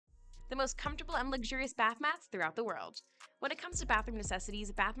the most comfortable and luxurious bath mats throughout the world. When it comes to bathroom necessities,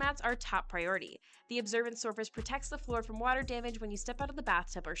 bath mats are top priority. The absorbent surface protects the floor from water damage when you step out of the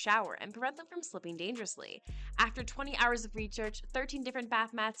bathtub or shower and prevent them from slipping dangerously. After 20 hours of research, 13 different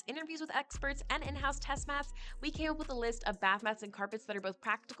bath mats, interviews with experts, and in-house test mats, we came up with a list of bath mats and carpets that are both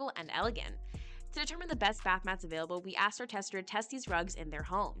practical and elegant. To determine the best bath mats available, we asked our tester to test these rugs in their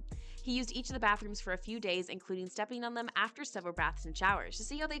home. He used each of the bathrooms for a few days, including stepping on them after several baths and showers, to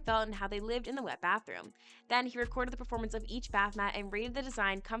see how they felt and how they lived in the wet bathroom. Then he recorded the performance of each bath mat and rated the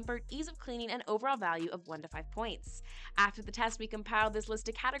design, comfort, ease of cleaning, and overall value of 1 to 5 points. After the test, we compiled this list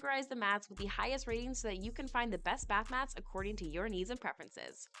to categorize the mats with the highest ratings so that you can find the best bath mats according to your needs and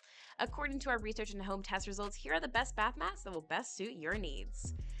preferences. According to our research and home test results, here are the best bath mats that will best suit your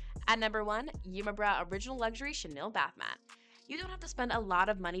needs. At number 1, Umabra Original Luxury Chenille Bath Mat. You don't have to spend a lot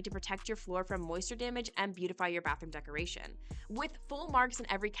of money to protect your floor from moisture damage and beautify your bathroom decoration. With full marks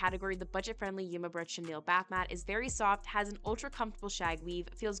in every category, the budget-friendly Umabra Chenille Bath Mat is very soft, has an ultra-comfortable shag weave,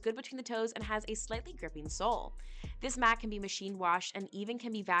 feels good between the toes, and has a slightly gripping sole. This mat can be machine washed and even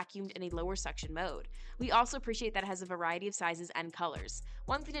can be vacuumed in a lower suction mode. We also appreciate that it has a variety of sizes and colors.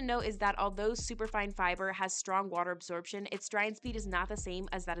 One thing to note is that although superfine fiber has strong water absorption, its drying speed is not the same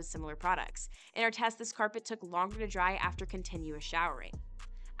as that of similar products. In our test, this carpet took longer to dry after continuous showering.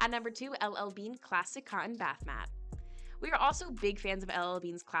 At number 2, LL Bean Classic Cotton Bath Mat. We are also big fans of LL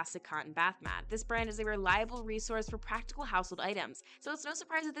Bean's Classic Cotton Bath Mat. This brand is a reliable resource for practical household items, so it's no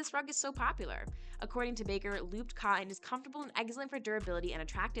surprise that this rug is so popular. According to Baker, looped cotton is comfortable and excellent for durability and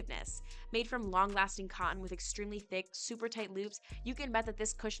attractiveness. Made from long-lasting cotton with extremely thick, super tight loops, you can bet that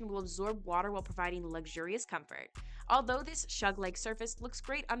this cushion will absorb water while providing luxurious comfort. Although this shug-like surface looks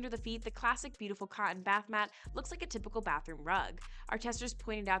great under the feet, the classic beautiful cotton bath mat looks like a typical bathroom rug. Our testers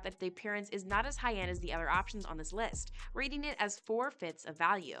pointed out that the appearance is not as high-end as the other options on this list, rating it as 4 fifths of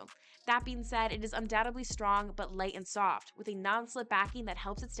value. That being said, it is undoubtedly strong but light and soft, with a non-slip backing that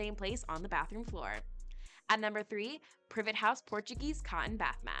helps it stay in place on the bathroom floor. At number 3, Privet House Portuguese Cotton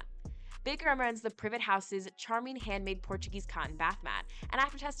Bath Mat. Baker recommends the Privet House's charming handmade Portuguese cotton bath mat, and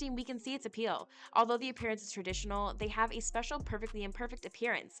after testing, we can see its appeal. Although the appearance is traditional, they have a special perfectly imperfect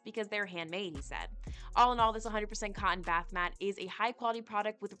appearance because they're handmade, he said. All in all, this 100% cotton bath mat is a high-quality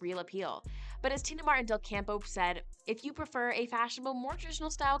product with real appeal. But as Tina Martin Del Campo said, if you prefer a fashionable, more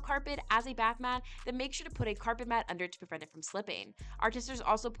traditional style carpet as a bath mat, then make sure to put a carpet mat under it to prevent it from slipping. Our testers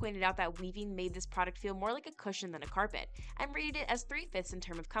also pointed out that weaving made this product feel more like a cushion than a carpet, and rated it as 3 fifths in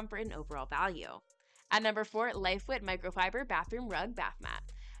terms of comfort and overall value. At number 4, LifeWit Microfiber Bathroom Rug Bath Mat.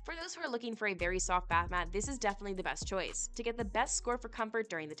 For those who are looking for a very soft bath mat, this is definitely the best choice to get the best score for comfort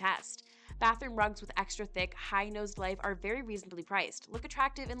during the test. Bathroom rugs with extra thick, high-nosed life are very reasonably priced, look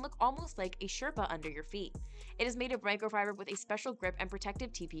attractive, and look almost like a Sherpa under your feet. It is made of microfiber with a special grip and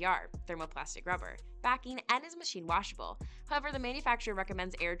protective TPR, thermoplastic rubber, backing, and is machine washable. However, the manufacturer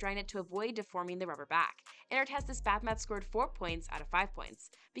recommends air drying it to avoid deforming the rubber back. In our test, this bath mat scored 4 points out of 5 points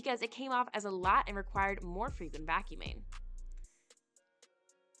because it came off as a lot and required more frequent vacuuming.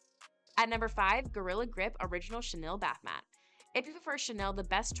 At number 5, Gorilla Grip Original Chenille Bath Mat. If you prefer Chenille, the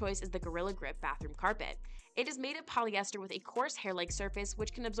best choice is the Gorilla Grip Bathroom Carpet. It is made of polyester with a coarse hair-like surface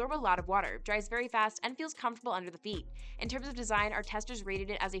which can absorb a lot of water, dries very fast, and feels comfortable under the feet. In terms of design, our testers rated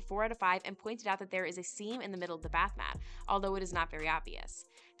it as a 4 out of 5 and pointed out that there is a seam in the middle of the bath mat, although it is not very obvious.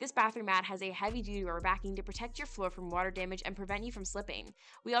 This bathroom mat has a heavy-duty rubber backing to protect your floor from water damage and prevent you from slipping.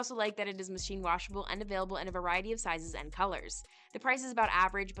 We also like that it is machine washable and available in a variety of sizes and colors. The price is about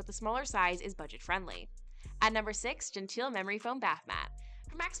average, but the smaller size is budget-friendly. At number 6, Gentile Memory Foam Bath Mat.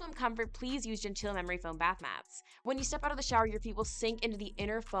 For maximum comfort, please use Gentile Memory Foam bath mats. When you step out of the shower, your feet will sink into the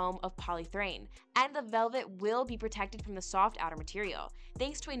inner foam of polyurethane, and the velvet will be protected from the soft outer material.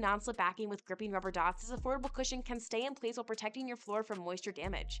 Thanks to a non-slip backing with gripping rubber dots, this affordable cushion can stay in place while protecting your floor from moisture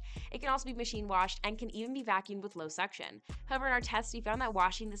damage. It can also be machine washed and can even be vacuumed with low suction. However, in our test, we found that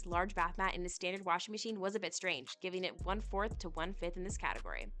washing this large bath mat in a standard washing machine was a bit strange, giving it 1/4 to 1/5 in this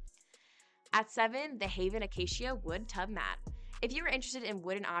category. At 7, the Haven Acacia Wood Tub Mat. If you are interested in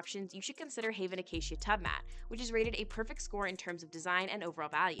wooden options, you should consider Haven Acacia Tub Mat, which is rated a perfect score in terms of design and overall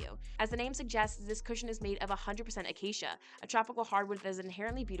value. As the name suggests, this cushion is made of 100% acacia, a tropical hardwood that is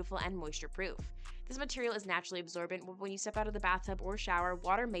inherently beautiful and moisture-proof. This material is naturally absorbent, but when you step out of the bathtub or shower,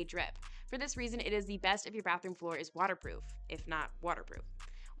 water may drip. For this reason, it is the best if your bathroom floor is waterproof, if not waterproof.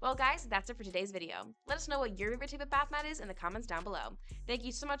 Well guys, that's it for today's video. Let us know what your favorite type of bath mat is in the comments down below. Thank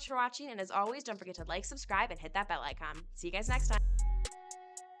you so much for watching, and as always, don't forget to like, subscribe, and hit that bell icon. See you guys next time.